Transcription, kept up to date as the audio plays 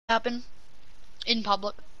happen in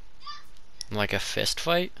public? Like a fist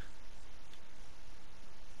fight?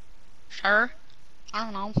 Sure. I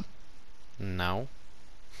don't know. No,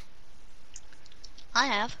 I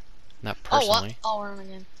have. not Oh, what? personally. Oh, we're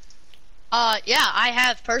again. Yeah, I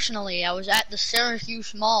have personally. I was at the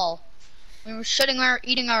Syracuse Mall. We were sitting there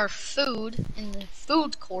eating our food in the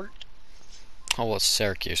food court. Oh, well, it's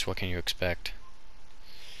Syracuse. What can you expect?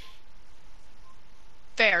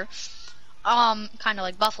 Fair. Kind of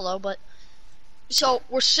like Buffalo, but... So,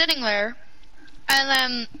 we're sitting there, and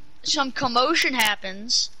then some commotion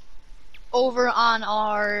happens over on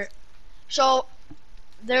our... So,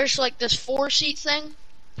 there's like this 4-seat thing.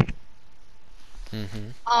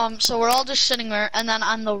 So we're all just sitting there, and then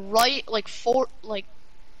on the right, like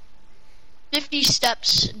 50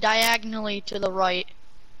 steps diagonally to the right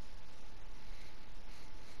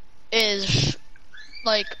is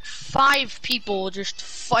like 5 people just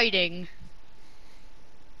fighting.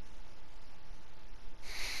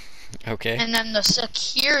 Okay. And then the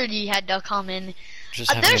security had to come in.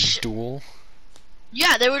 Just having a duel?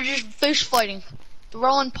 Yeah, they were just fist fighting.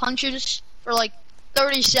 Throwing punches for like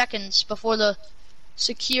 30 seconds before the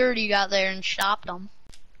security got there and stopped them.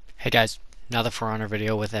 Hey guys, another For Honor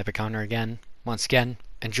video with Epic Honor again. Once again,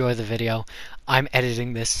 enjoy the video. I'm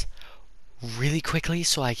editing this really quickly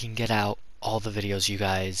so I can get out all the videos you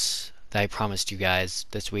guys that I promised you guys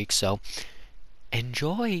this week, so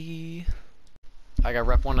enjoy! I got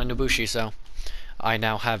rep 1 on Nobushi, so I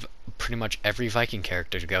now have pretty much every Viking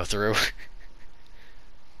character to go through.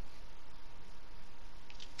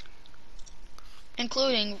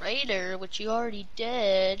 Including Raider, which you already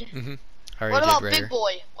did. What about Big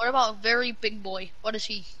Boy? What about Very Big Boy? What is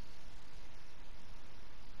he?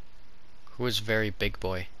 Who is Very Big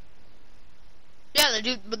Boy? Yeah, the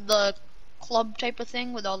dude with the club type of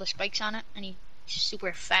thing with all the spikes on it, and he's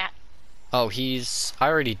super fat. Oh, I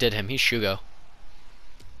already did him. He's Shugo.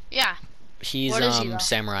 Yeah. He's What is he, though?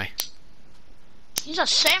 samurai. He's a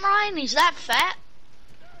samurai and he's that fat?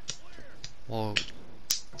 Well,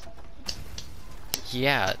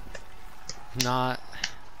 yeah,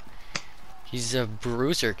 he's a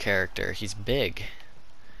bruiser character. He's big.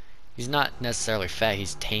 He's not necessarily fat,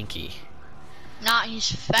 he's tanky. Nah,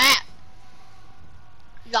 he's fat.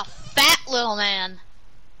 He's a fat little man.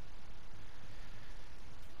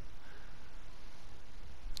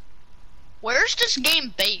 Where's this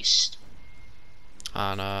game based?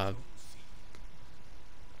 On a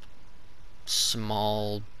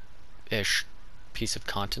small-ish piece of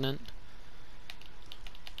continent.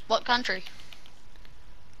 What country?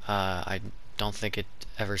 I don't think it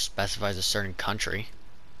ever specifies a certain country.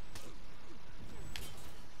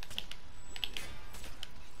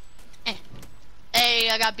 Hey,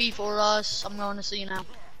 I got B for us. I'm going to see you now.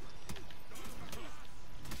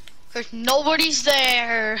 Cause nobody's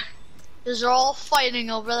there. Cause they're all fighting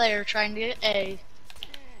over there trying to get A.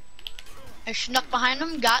 I snuck behind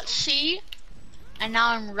them, got C, and now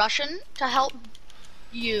I'm rushing to help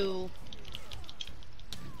you.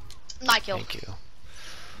 My kill. Thank you.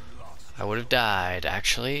 I would have died,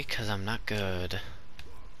 actually, because I'm not good.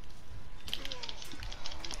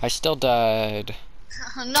 I still died.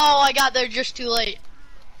 No, I got there just too late.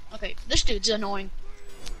 Okay, this dude's annoying.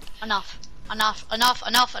 Enough. Enough. Enough.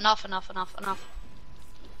 Enough. Enough. Enough. Enough. Enough.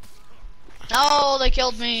 No, they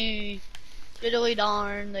killed me. Diddly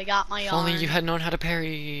darn, they got my yarn. If only you had known how to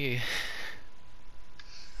parry.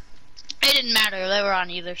 It didn't matter. They were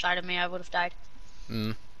on either side of me. I would have died.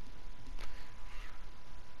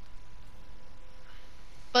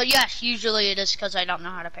 But yes, usually it is because I don't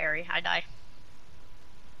know how to parry. I die.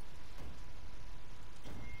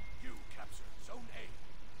 You captured Zone A.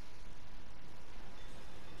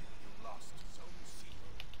 You lost Zone C.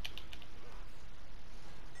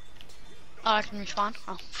 Oh, I can respawn?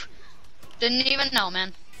 Oh. Didn't even know,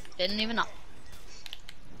 man. Didn't even know.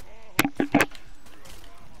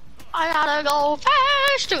 I gotta go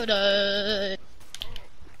fast today.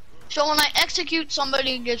 So when I execute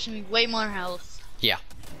somebody, it gives me way more health. Yeah.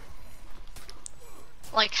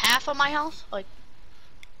 Like half of my health? Like.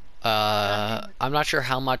 I'm not sure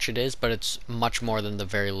how much it is, but it's much more than the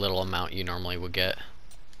very little amount you normally would get.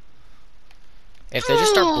 If they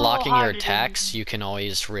just start blocking your attacks, you can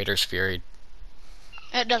always Raider's Fury.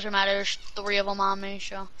 It doesn't matter, there's 3 of them on me,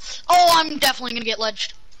 so. Oh, I'm definitely gonna get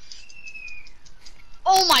ledged.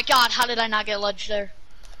 Oh my god, how did I not get ledged there?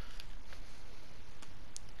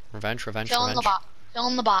 Revenge, revenge, Killing revenge. the bot.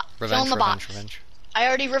 Killing the bot. Revenge, Killing the revenge, bot. revenge. I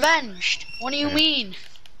already revenged. What do you Yeah. mean?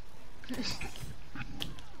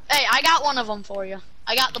 Hey, I got one of them for you.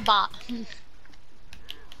 I got the bot.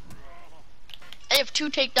 I have 2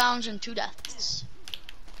 takedowns and 2 deaths.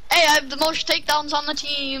 Hey, I have the most takedowns on the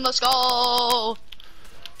team. Let's go.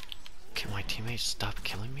 Can my teammates stop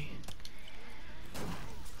killing me?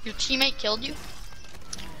 Your teammate killed you?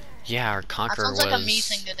 Yeah, our That conqueror sounds like a me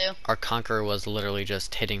thing to do. Our conqueror was literally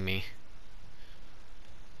just hitting me.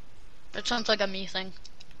 That sounds like a me thing.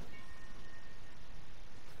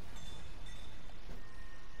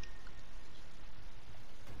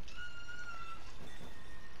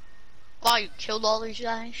 Wow, you killed all these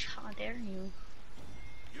guys? How dare you?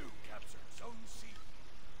 You captured Zone C.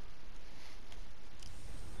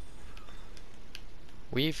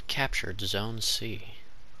 We've captured Zone C.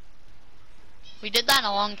 We did that a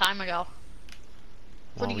long time ago.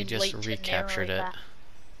 Well, Pretty we just late to recaptured it. narrate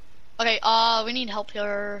that. Okay, we need help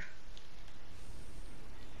here.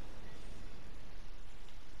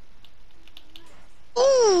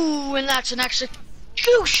 Ooh, and that's an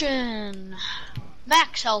execution!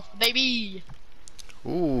 Max health, baby!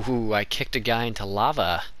 Ooh, I kicked a guy into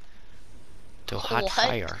lava. To hot What?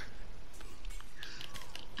 fire.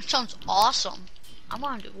 That sounds awesome. I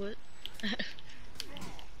wanna do it.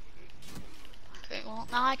 Okay, well,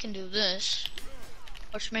 now I can do this.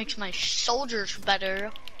 Which makes my soldiers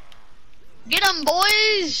better. Get 'em,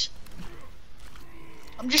 boys!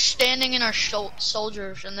 I'm just standing in our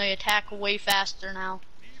soldiers and they attack way faster now.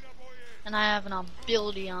 And I have an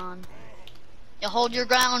ability on. You hold your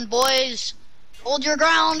ground, boys! Hold your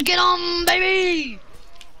ground! Get 'em, baby!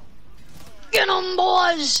 Get 'em,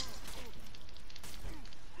 boys!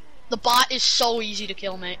 The bot is so easy to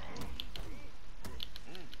kill, mate.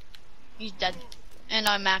 He's dead. And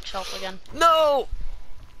I'm max health again. No!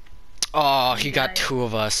 Oh, he got Okay. 2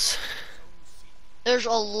 of us. There's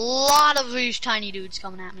a lot of these tiny dudes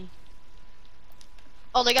coming at me.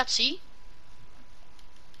 Oh, they got C?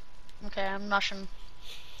 Okay, I'm rushing.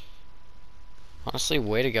 Honestly,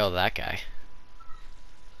 way to go, that guy.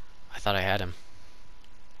 I thought I had him.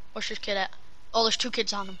 Where's this kid at? Oh, there's 2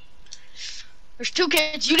 kids on him. There's 2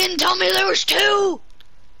 kids! You didn't tell me there was 2!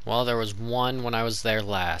 Well, there was 1 when I was there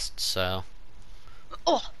last, so...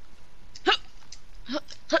 Oh!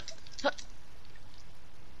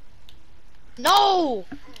 No!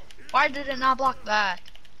 Why did it not block that?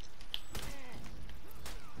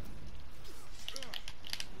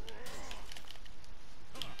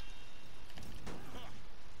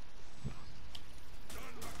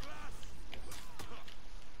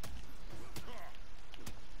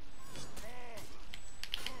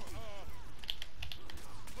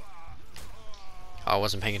 Oh, I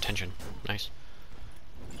wasn't paying attention. Nice.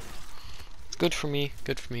 Good for me,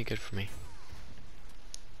 good for me, good for me.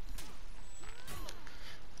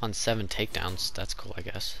 On 7 takedowns, that's cool, I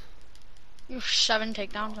guess. You have 7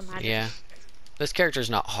 takedowns, imagine. Yeah. This character's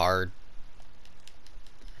not hard.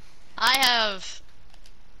 I have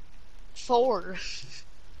 4.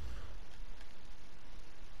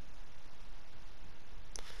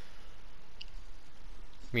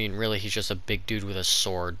 I mean, really, he's just a big dude with a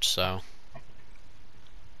sword, so...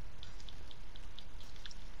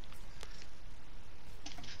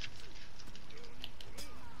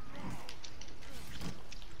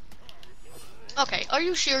 Okay, are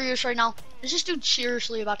you serious right now? Is this dude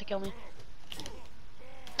seriously about to kill me?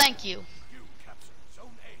 Thank you. You captured Zone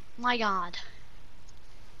A. My god.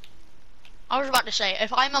 I was about to say,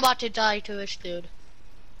 if I'm about to die to this dude.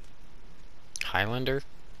 Highlander?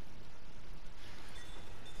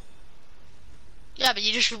 Yeah, but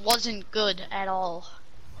he just wasn't good at all.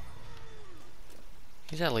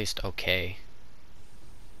 He's at least okay.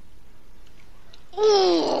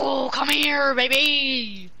 Ooh, come here,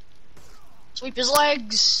 baby! Sweep his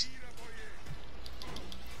legs!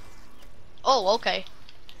 Oh, okay.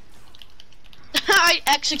 I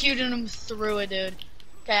executed him through it, dude.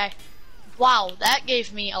 Okay. Wow, that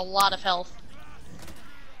gave me a lot of health.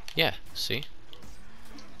 Yeah, see?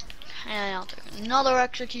 And I'll take another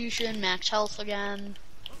execution, max health again.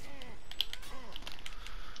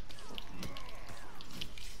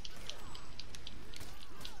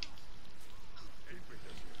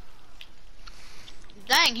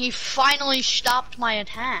 Dang, he finally stopped my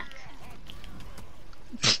attack.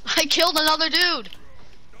 I killed another dude.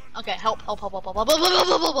 Okay, help, help, help, help, help, help, help, help,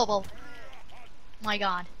 help, help, help, help. My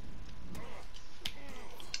god.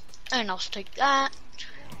 And I'll take that.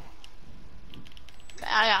 Okay,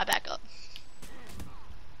 I gotta back up.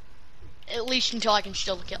 At least until I can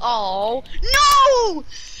steal the kill. Oh, no!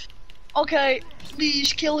 Okay,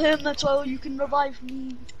 please kill him. That's all you can revive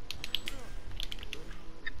me.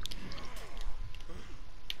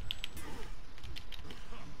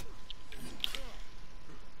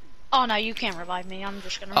 Oh no, you can't revive me. I'm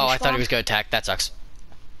just gonna. Oh, I thought he respawn. was gonna attack. That sucks.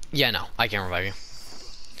 Yeah, no, I can't revive you.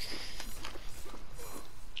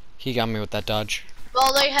 He got me with that dodge.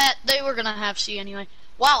 Well, they were gonna have C anyway.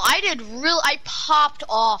 Wow, I popped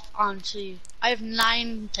off on C. I have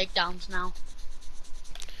 9 takedowns now.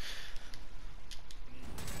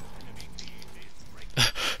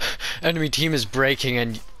 Enemy team is breaking,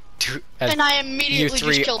 and And I you immediately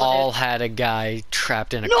three just killed all a had a guy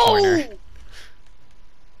trapped in a dude. corner. No!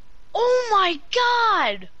 Oh my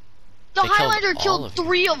god! The They killed Highlander all killed of you.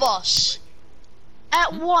 3 of us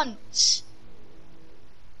at once.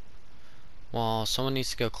 Well, someone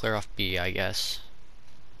needs to go clear off B, I guess.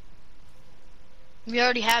 We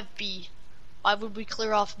already have B. Why would we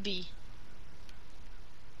clear off B?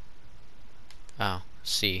 Oh,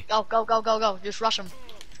 C. Go, go, go, go, go. Just rush him.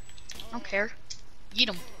 I don't care. Eat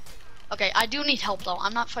him. Okay, I do need help though.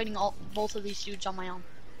 I'm not fighting both of these dudes on my own.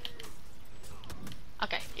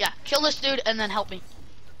 Okay, yeah. Kill this dude and then help me.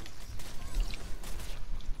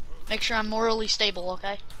 Make sure I'm morally stable,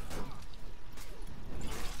 okay?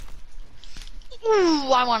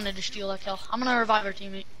 Ooh, I wanted to steal that kill. I'm gonna revive our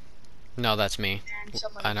teammate. No, that's me. And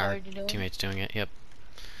someone And our already doing it. teammate's doing it, yep.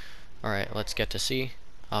 Alright, let's get to C.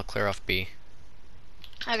 I'll clear off B.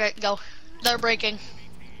 Okay, go. They're breaking.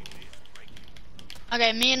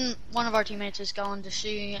 Okay, me and one of our teammates is going to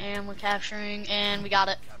C, and we're capturing, and we got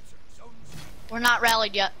it. We're not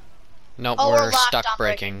rallied yet. Nope, Oh, we're we're locked stuck on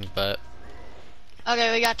breaking, but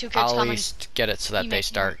Okay, we got 2 kids I'll at coming. least get it so that they Teammate,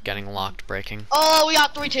 start teammate. getting locked breaking. Oh, we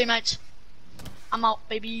got 3 teammates. I'm out,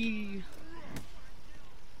 baby.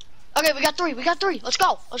 Okay, we got 3. We got 3. Let's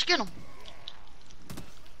go. Let's get them.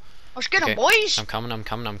 Let's get them, Okay, boys. I'm coming, I'm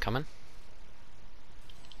coming, I'm coming.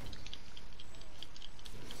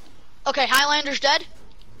 Okay, Highlander's dead.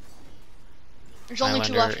 There's only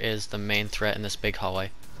 2 Highlander left. is the main threat in this big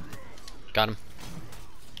hallway. Got him.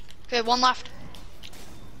 Okay, 1 left.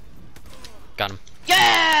 Got him.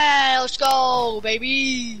 Yeah, let's go,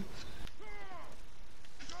 baby.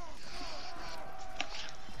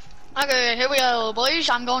 Okay, here we go, boys.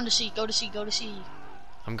 I'm going to C. Go to C. Go to C.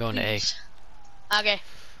 I'm going to A. Okay.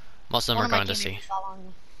 Most of them One are of my going to C. teammates following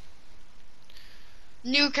me.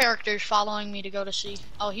 New characters following me to go to C.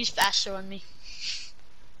 Oh, he's faster than me.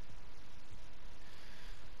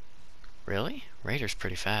 Really? Raider's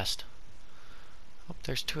pretty fast. Oh,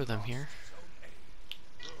 there's 2 of them here.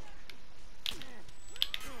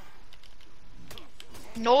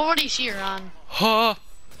 Nobody's here on. Huh!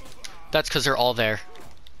 That's because they're all there.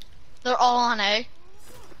 They're all on A.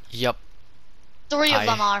 Yep. 3 of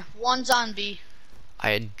them are. 1's on B. I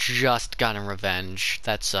had just gotten revenge.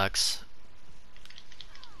 That sucks.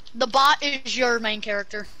 The bot is your main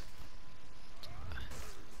character.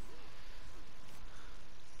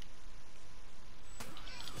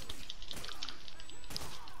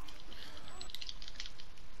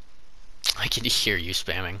 I can hear you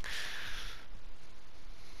spamming.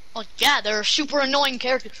 Oh yeah, they're a super annoying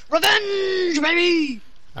character. Revenge, baby!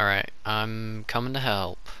 Alright, I'm coming to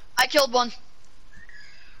help. I killed 1.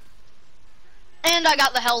 And I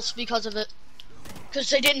got the health because of it. Because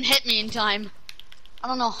they didn't hit me in time. I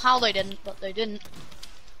don't know how they didn't, but they didn't.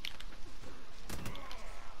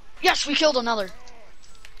 Yes, we killed another.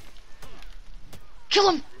 Kill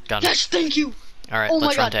him! Got him. Yes, thank you! Alright, Oh my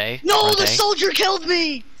let's run god. to A. No, Run to the A. soldier killed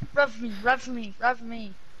me! Rev me, rev me, rev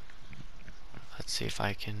me. Let's see if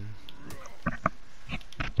I can...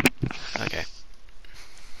 Okay.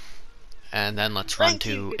 And then let's run Thank to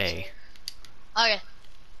you. A. Okay.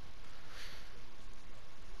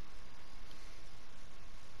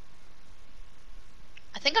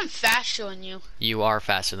 I think I'm faster than you. You are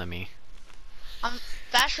faster than me. I'm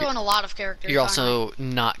faster than a lot of characters. You're aren't I? also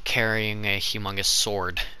not carrying a humongous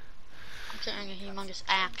sword. I'm carrying a humongous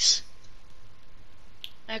axe.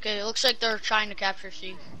 Okay, it looks like they're trying to capture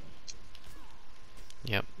C.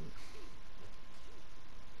 Yep.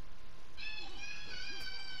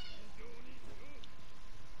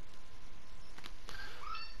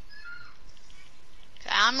 Okay,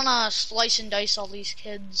 I'm gonna slice and dice all these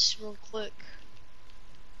kids real quick.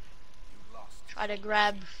 Try to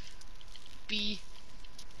grab B.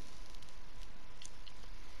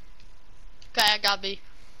 Okay, I got B.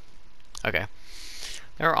 Okay.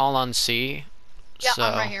 They're all on C. Yeah, so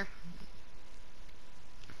I'm right here.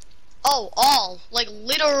 Oh, all. Like,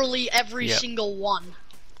 literally every Yep. single one.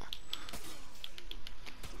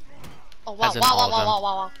 Oh, wow, As in wow, all wow, of wow, them.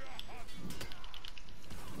 wow, wow.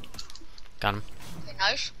 Got him. Okay,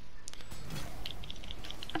 nice.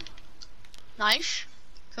 Nice.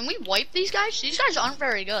 Can we wipe these guys? These guys aren't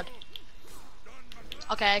very good.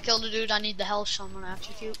 Okay, I killed a dude. I need the health, so I'm gonna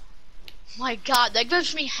execute. My god, that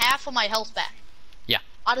gives me half of my health back. Yeah.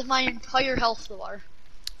 Out of my entire health bar.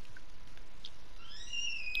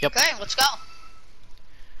 Yep. Okay, let's go.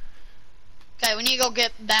 Okay, we need to go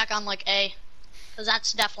get back on, like, A. Because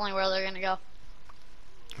that's definitely where they're gonna go.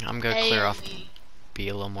 I'm gonna A clear or off B. B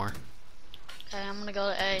a little more. Okay, I'm gonna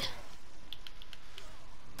go to A.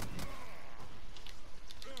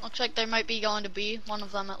 Looks like they might be going to B, one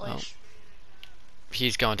of them at Oh, least.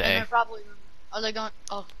 he's going to And A. they're probably, are they going,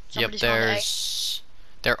 oh, Yep, somebody's going to A.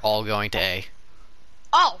 they're all going to A.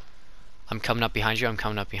 Oh! I'm coming up behind you. I'm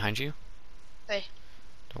coming up behind you. Okay.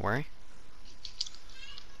 Don't worry.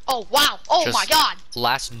 Oh, wow! Oh Just my god!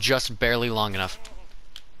 Last just barely long enough.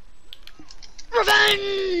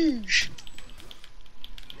 Revenge!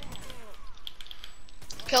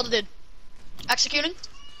 Killed a dude. Executing.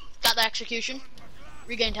 Got the execution.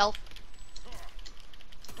 Regained health.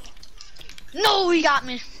 No, he got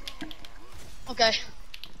me. Okay.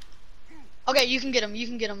 Okay, you can get him. You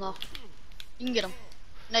can get him though. You can get him.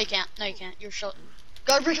 No, you can't. No, you can't. You're short.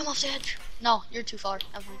 Go bring him off the edge. No, you're too far.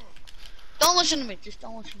 Never mind. Don't listen to me. Just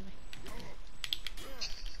don't listen to me.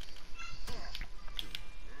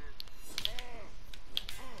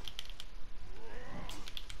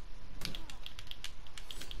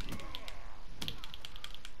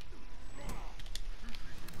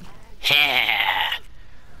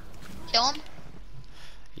 Kill him.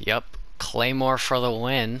 Yep. Claymore for the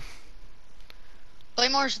win.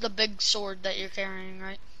 Claymore's the big sword that you're carrying,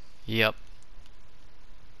 right? Yep.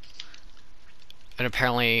 And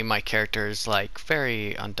apparently my character is like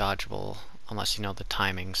very undodgeable unless you know the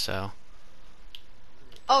timing, so.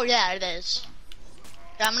 Oh yeah, it is.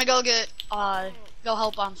 Yeah, I'm gonna go get go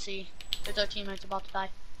help on C. Because our teammate's about to die.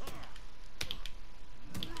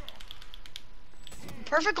 I'm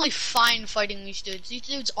perfectly fine fighting these dudes. These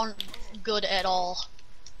dudes aren't good at all.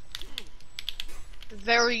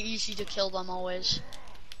 Very easy to kill them always.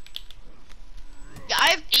 Yeah, I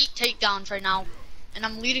have 8 takedowns right now, and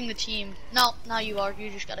I'm leading the team. No, now you are. You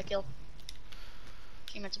just got to kill.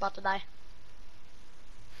 Teammate's about to die.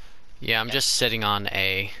 Yeah, I'm just sitting on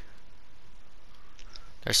A.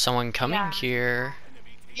 There's someone coming Yeah. here.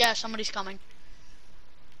 Yeah, somebody's coming.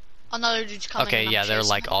 Another dude's coming. Okay, and I'm yeah, they're chasing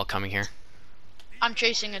like him. all coming here. I'm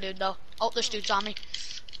chasing a dude though. Oh, this dude's on me.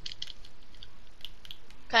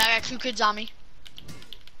 Okay, I got 2 kids on me.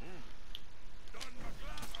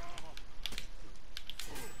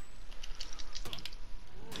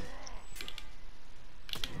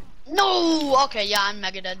 No! Okay, yeah, I'm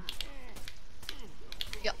mega dead.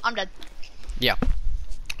 Yep, I'm dead. Yeah.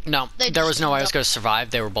 No, They there just was no way I teamed was up. going to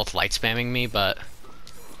survive. They were both light spamming me, but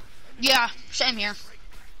Yeah, same here.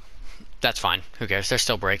 that's fine. Who cares? They're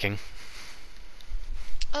still breaking.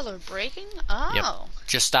 Oh, they're breaking? Oh. Yep.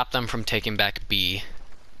 Just stop them from taking back B.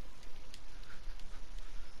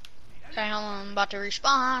 Okay, hold on, I'm about to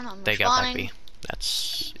respawn. I'm They got back respawning. B.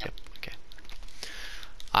 That's... Yep, okay.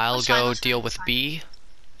 I'll That's fine, go that's fine, deal that's with fine. B.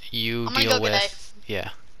 You I'm gonna deal go get with... Yeah.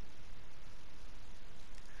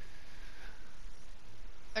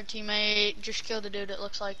 Our teammate just killed a dude, it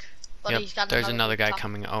looks like. But Yep, he's got there's another guy dude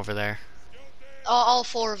coming over there. All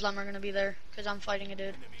 4 of them are gonna be there, because I'm fighting a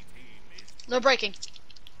dude. They're breaking.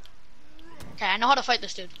 Okay, I know how to fight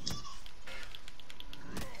this dude.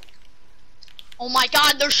 Oh my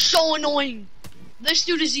god, they're so annoying! This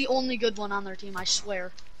dude is the only good one on their team, I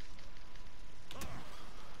swear.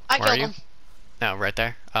 I Where are killed you? him. No, right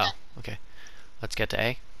there? Oh, Yeah. okay. Let's get to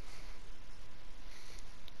A.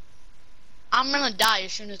 I'm gonna die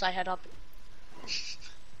as soon as I head up.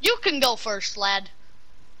 You can go first, lad.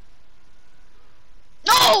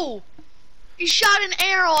 No! He shot an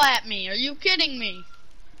arrow at me. Are you kidding me?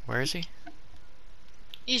 Where is he?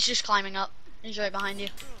 He's just climbing up. He's right behind you.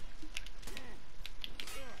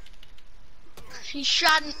 He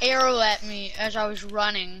shot an arrow at me as I was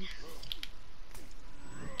running.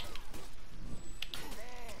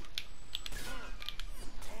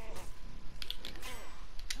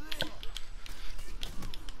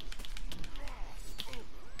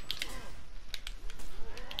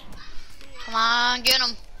 Come on, get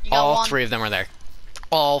him. You got All one. 3 of them are there.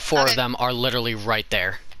 All 4 Okay. of them are literally right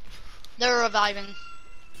there. They're reviving.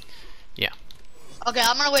 Yeah. Okay,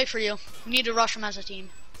 I'm gonna wait for you. We need to rush them as a team.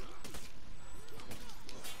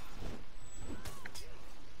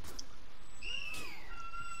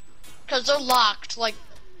 Because they're locked. Like,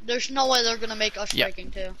 there's no way they're gonna make us Yep.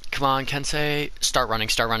 breaking too. Come on, Kensei. Start running,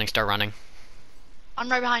 start running, start running. I'm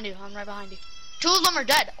right behind you. I'm right behind you. 2 of them are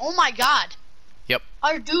dead. Oh my god. Yep.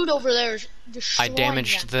 Our dude over there is I destroying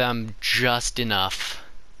damaged them. them just enough.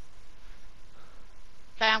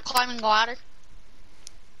 Okay, I'm climbing the ladder.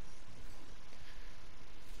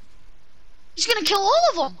 He's gonna kill all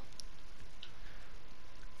of them.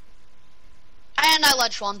 And I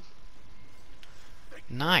ledged one.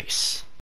 Nice.